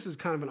 I think this is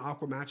kind of an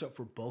awkward matchup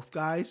for both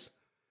guys.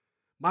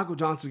 Michael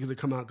Johnson's going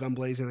to come out gun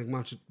blazing. I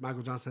think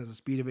Michael Johnson has a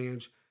speed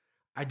advantage.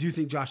 I do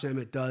think Josh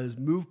Emmett does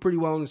move pretty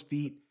well on his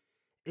feet.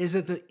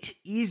 Isn't the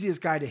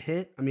easiest guy to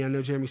hit. I mean, I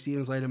know Jeremy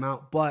Stevens laid him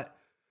out, but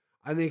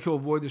I think he'll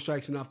avoid the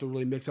strikes enough to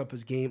really mix up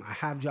his game. I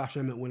have Josh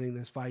Emmett winning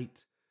this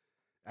fight.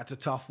 That's a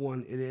tough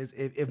one. It is.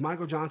 If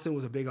Michael Johnson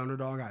was a big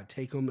underdog, I'd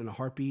take him in a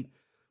heartbeat.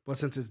 But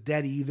since it's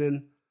dead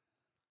even,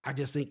 I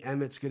just think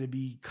Emmett's going to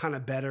be kind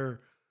of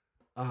better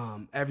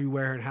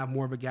everywhere and have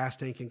more of a gas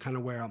tank and kind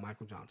of wear out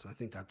Michael Johnson. I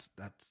think that's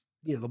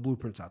the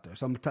blueprint's out there.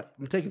 So I'm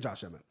taking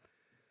Josh Emmett.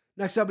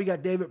 Next up, we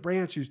got David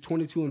Branch, who's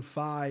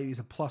 22-5. He's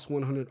a plus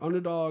 100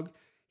 underdog.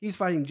 He's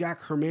fighting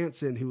Jack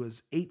Hermansson, who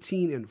is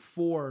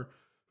 18-4,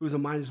 who's a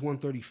minus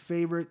 130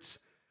 favorite.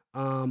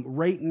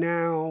 Right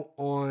now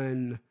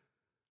on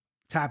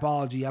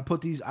Tapology, I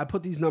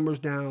put these numbers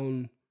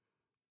down.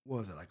 What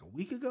was it, like a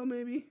week ago,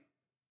 maybe?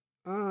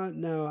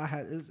 No,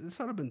 it's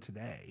not been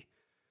today.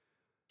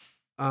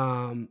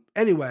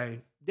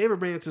 Anyway, David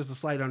Branch is a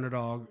slight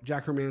underdog.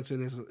 Jack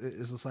Hermansson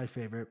is a slight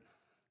favorite.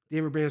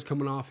 David Branch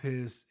coming off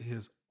his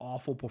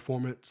awful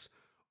performance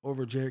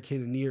over Jared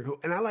Cannonier,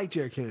 and I like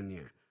Jared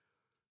Cannonier.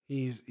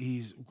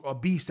 He's a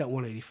beast at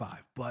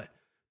 185, but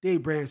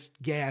Dave Branch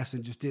gassed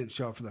and just didn't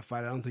show up for the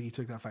fight. I don't think he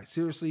took that fight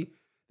seriously.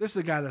 This is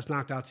a guy that's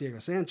knocked out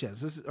Thiago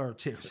Santos.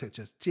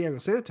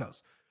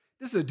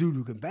 This is a dude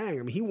who can bang.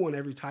 I mean, he won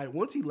every title.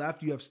 Once he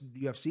left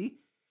UFC,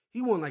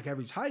 he won like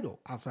every title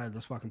outside of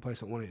this fucking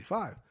place at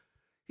 185.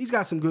 He's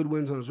got some good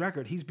wins on his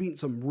record. He's beaten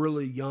some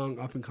really young,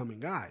 up-and-coming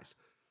guys.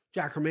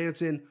 Jack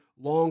Hermansson,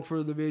 long for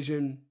the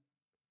division.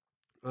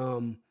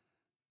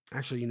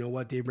 Actually, you know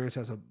what? Dave Branch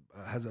has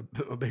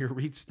a bigger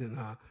reach than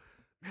man.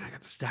 I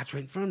got the stats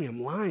right in front of me.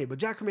 I'm lying, but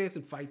Jack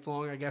Hermansson fights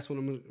long. I guess what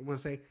I'm going to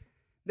say.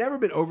 Never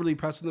been overly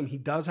impressed with him. He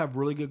does have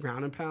really good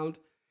ground and pound.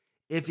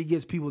 If he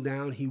gets people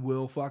down, he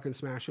will fucking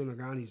smash you on the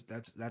ground.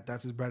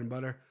 That's his bread and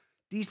butter.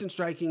 Decent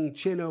striking,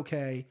 chin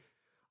okay.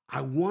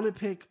 I want to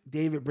pick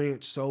David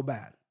Branch so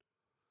bad,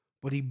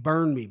 but he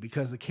burned me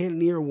because the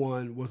Cannonier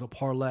one was a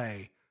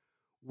parlay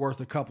worth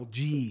a couple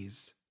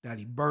G's that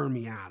he burned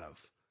me out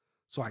of.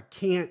 So I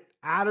can't,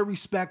 out of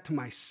respect to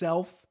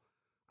myself,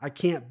 I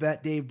can't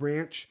bet Dave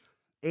Branch.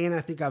 And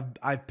I think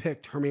I've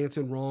picked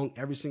Hermansson wrong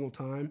every single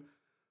time.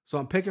 So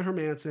I'm picking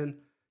Hermansson.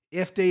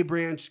 If Dave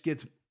Branch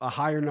gets a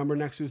higher number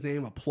next to his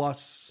name, a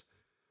plus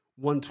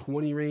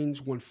 120 range,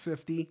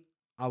 150,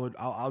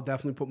 I'll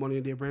definitely put money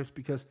on Dave Branch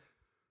because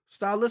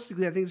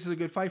stylistically, I think this is a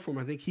good fight for him.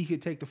 I think he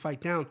could take the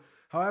fight down.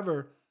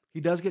 However,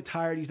 he does get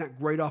tired. He's not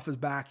great off his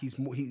back. He's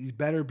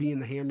better being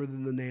the hammer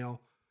than the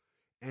nail.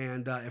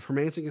 And if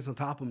Hermansson gets on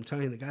top of him, I'm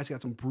telling you, the guy's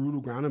got some brutal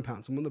ground and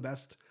pound. Some of the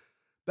best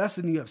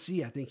in the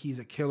UFC. I think he's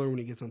a killer when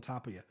he gets on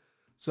top of you.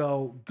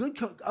 So good,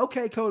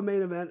 okay, code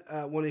main event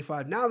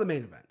 185. Now the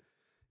main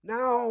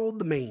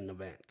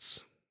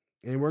event.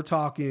 And we're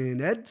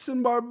talking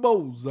Edson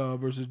Barboza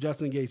versus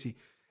Justin Gaethje.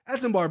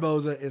 Edson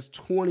Barboza is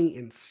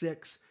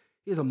 20-6.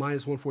 He is a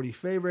minus 140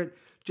 favorite.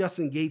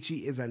 Justin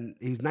Gaethje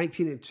he's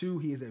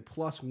 19-2. He is a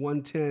plus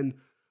 110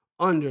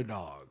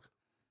 underdog.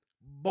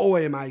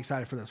 Boy, am I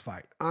excited for this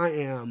fight. I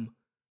am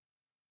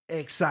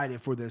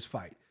excited for this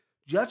fight.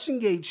 Justin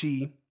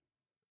Gaethje,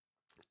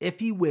 if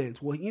he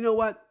wins, well, you know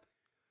what?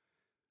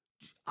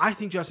 I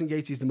think Justin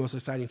Gaethje is the most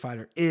exciting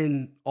fighter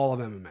in all of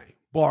MMA,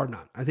 bar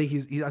none. I think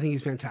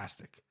he's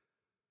fantastic.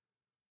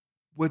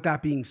 With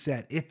that being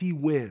said, if he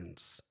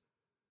wins,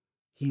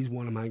 he's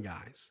one of my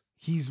guys.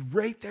 He's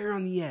right there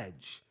on the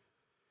edge.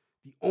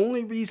 The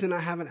only reason I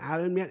haven't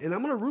added him yet, and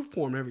I'm going to root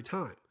for him every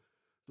time.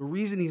 The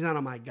reason he's not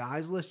on my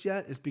guys list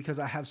yet is because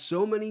I have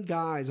so many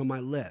guys on my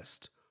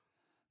list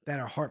that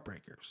are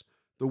heartbreakers.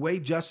 The way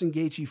Justin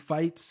Gaethje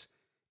fights,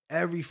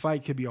 every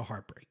fight could be a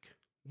heartbreak.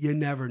 You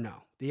never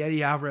know. The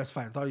Eddie Alvarez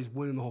fight, I thought he was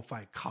winning the whole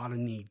fight. Caught a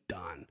knee,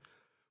 done.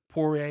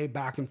 Poirier,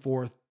 back and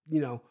forth,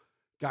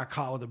 got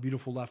caught with a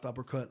beautiful left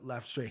uppercut,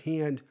 left straight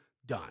hand,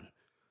 done.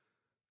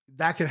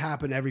 That could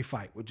happen every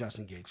fight with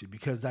Justin Gaethje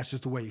because that's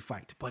just the way he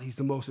fights. But he's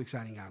the most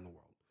exciting guy in the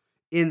world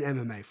in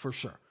MMA for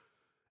sure.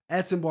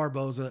 Edson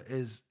Barboza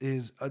is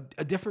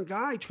a different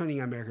guy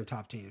training American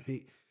Top Team.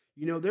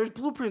 There's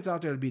blueprints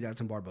out there to beat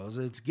Edson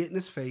Barboza. It's get in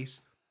his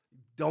face.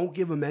 Don't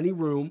give him any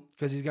room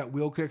because he's got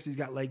wheel kicks, he's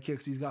got leg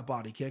kicks, he's got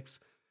body kicks.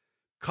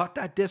 Cut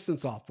that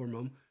distance off from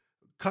him.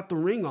 Cut the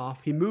ring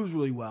off. He moves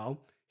really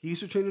well. He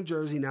used to train in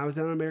Jersey. Now he's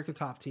down on American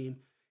Top Team.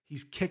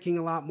 He's kicking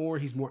a lot more.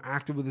 He's more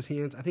active with his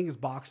hands. I think his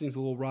boxing is a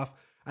little rough.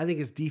 I think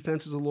his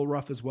defense is a little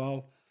rough as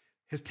well.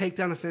 His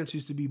takedown offense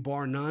used to be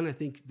bar none. I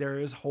think there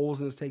is holes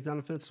in his takedown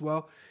offense as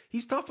well.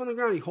 He's tough on the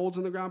ground. He holds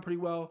on the ground pretty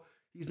well.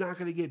 He's not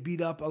going to get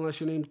beat up unless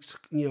your name's,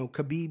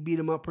 Khabib beat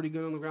him up pretty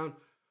good on the ground.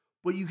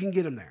 but you can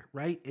get him there,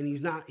 right? And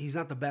he's not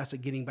the best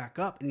at getting back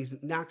up, and he's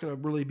not going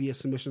to really be a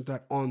submission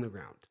threat on the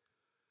ground.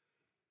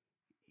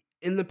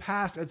 In the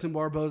past, Edson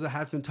Barboza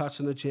has been touched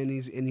on the chin,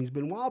 and he's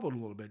been wobbled a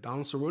little bit.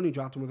 Donald Cerrone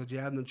dropped him with a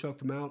jab and then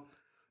choked him out.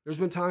 There's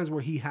been times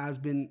where he has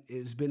been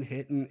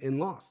hit and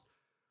lost.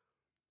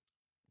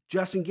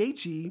 Justin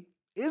Gaethje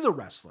is a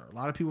wrestler. A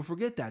lot of people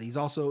forget that. He's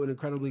also an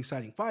incredibly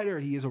exciting fighter.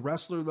 He is a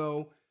wrestler,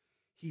 though.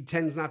 He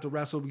tends not to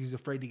wrestle because he's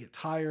afraid to get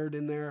tired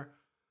in there.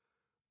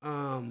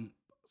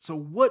 So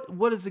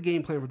what is the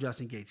game plan for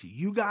Justin Gaethje?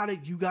 You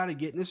gotta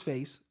get in his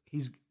face.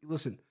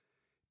 Listen,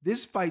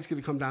 this fight's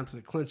gonna come down to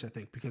the clinch, I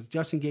think, because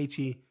Justin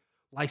Gaethje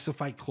likes to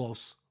fight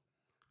close.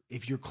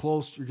 If you're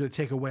close, you're gonna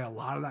take away a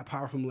lot of that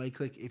power from the leg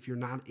kick. If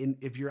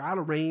you're out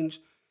of range,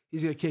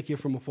 he's gonna kick you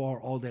from afar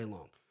all day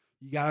long.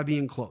 You gotta be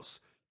in close.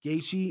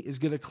 Gaethje is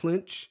gonna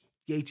clinch.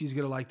 Gaethje's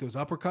gonna like those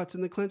uppercuts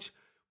in the clinch,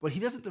 but he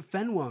doesn't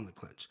defend well in the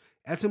clinch.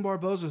 Edson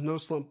Barboza's no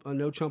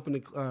chump in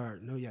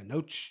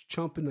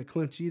the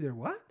clinch either.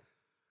 What?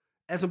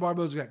 Edson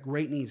Barboza's got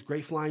great knees,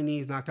 great flying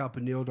knees, knocked out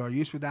Beneil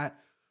Dariush with that.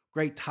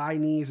 Great tie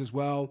knees as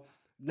well.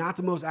 Not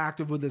the most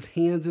active with his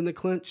hands in the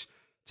clinch.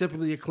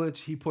 Typically a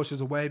clinch, he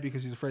pushes away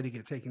because he's afraid to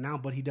get taken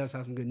down, but he does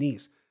have some good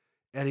knees.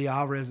 Eddie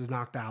Alvarez has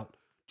knocked out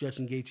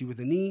Justin Gaethje with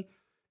a knee.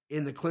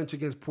 In the clinch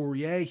against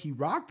Poirier, he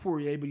rocked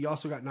Poirier, but he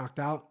also got knocked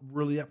out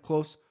really up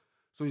close.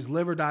 So he's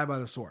live or die by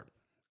the sword.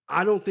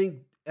 I don't think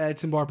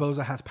Edson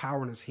Barboza has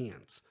power in his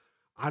hands.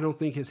 I don't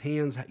think his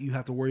hands, you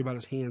have to worry about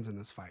his hands in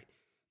this fight.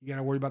 You got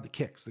to worry about the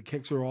kicks. The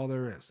kicks are all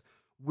there is.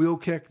 Wheel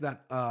kick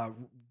that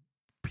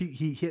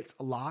he hits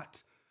a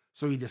lot,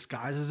 so he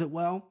disguises it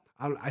well.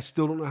 I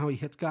still don't know how he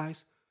hits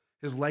guys.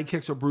 His leg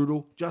kicks are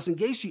brutal. Justin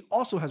Gaethje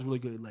also has really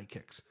good leg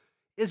kicks.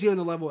 Is he on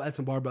the level of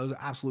Edson Barboza?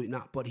 Absolutely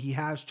not. But he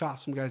has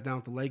chopped some guys down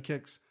with the leg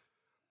kicks.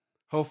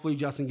 Hopefully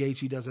Justin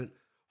Gaethje doesn't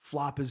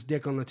flop his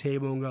dick on the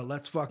table and go,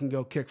 let's fucking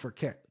go kick for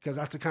kick. Because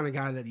that's the kind of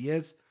guy that he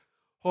is.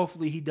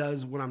 Hopefully he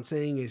does what I'm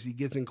saying is he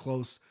gets in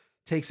close,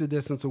 takes the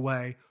distance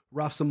away,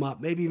 roughs him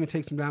up, maybe even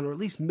takes him down, or at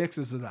least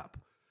mixes it up.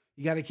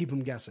 You got to keep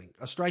him guessing.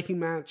 A striking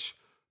match,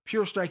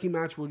 pure striking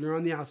match where you're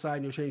on the outside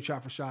and you're trading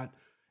shot for shot.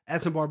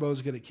 Edson Barboza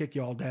is going to kick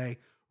you all day.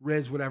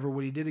 Ribs, whatever.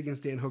 What he did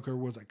against Dan Hooker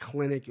was a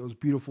clinic. It was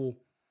beautiful.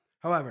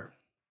 However,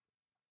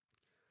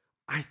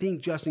 I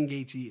think Justin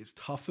Gaethje is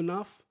tough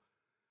enough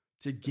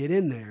to get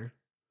in there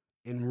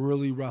and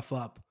really rough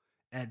up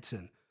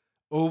Edson.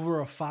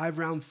 Over a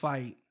 5-round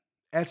fight,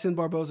 Edson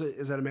Barboza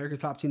is at American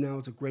Top Team now.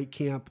 It's a great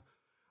camp.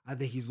 I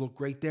think he's looked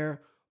great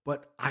there,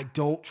 but I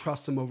don't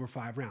trust him over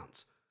 5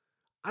 rounds.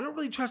 I don't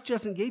really trust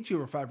Justin Gaethje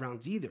over 5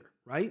 rounds either,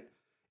 right?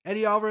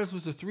 Eddie Alvarez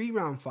was a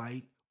 3-round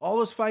fight. All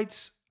his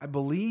fights, I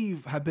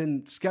believe, have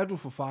been scheduled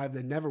for 5.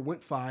 They never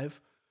went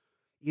 5.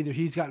 Either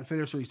he's gotten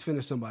finished or he's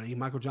finished somebody.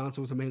 Michael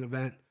Johnson was the main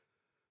event.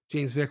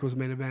 James Vick was the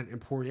main event.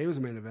 And Poirier was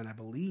the main event, I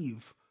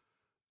believe.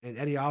 And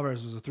Eddie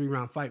Alvarez was a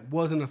 3-round fight.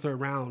 Wasn't a 3rd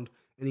round,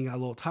 and he got a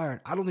little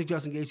tired. I don't think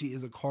Justin Gaethje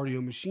is a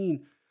cardio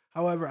machine.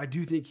 However, I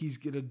do think he's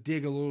going to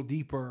dig a little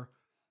deeper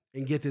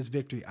and get this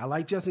victory. I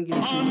like Justin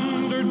Gaethje.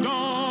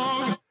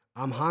 Underdog.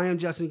 I'm high on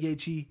Justin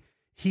Gaethje.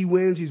 He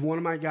wins. He's one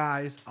of my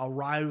guys. I'll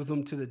ride with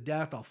him to the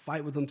death. I'll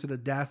fight with him to the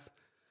death.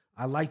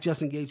 I like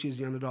Justin Gaethje as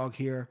the underdog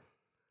here.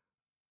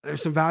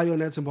 There's some value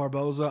on Edson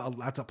Barboza.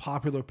 That's a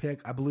popular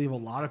pick. I believe a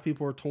lot of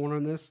people are torn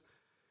on this.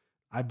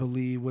 I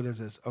believe, what is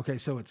this? Okay,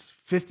 so it's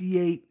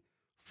 58,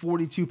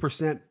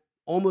 42%.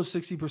 Almost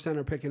 60%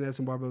 are picking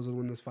Edson Barboza to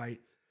win this fight.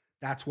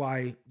 That's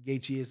why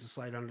Gaethje is the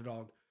slight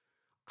underdog.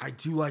 I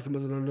do like him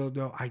as an underdog,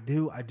 though. I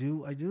do.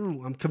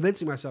 I'm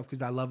convincing myself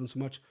because I love him so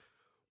much.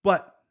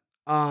 But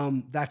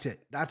that's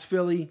it. That's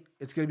Philly.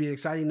 It's going to be an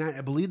exciting night.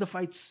 I believe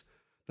the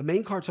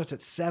main card starts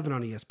at 7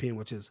 on ESPN,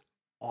 which is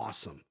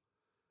awesome.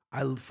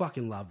 I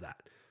fucking love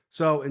that.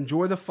 So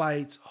enjoy the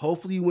fights.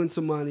 Hopefully you win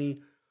some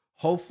money.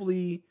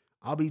 Hopefully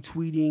I'll be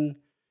tweeting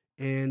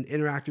and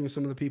interacting with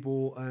some of the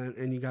people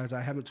and you guys.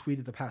 I haven't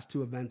tweeted the past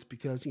 2 events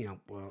because,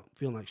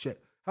 feeling like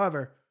shit.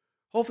 However,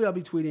 hopefully I'll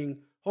be tweeting.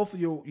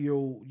 Hopefully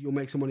you'll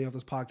make some money off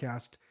this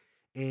podcast,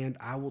 and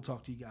I will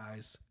talk to you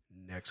guys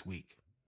next week.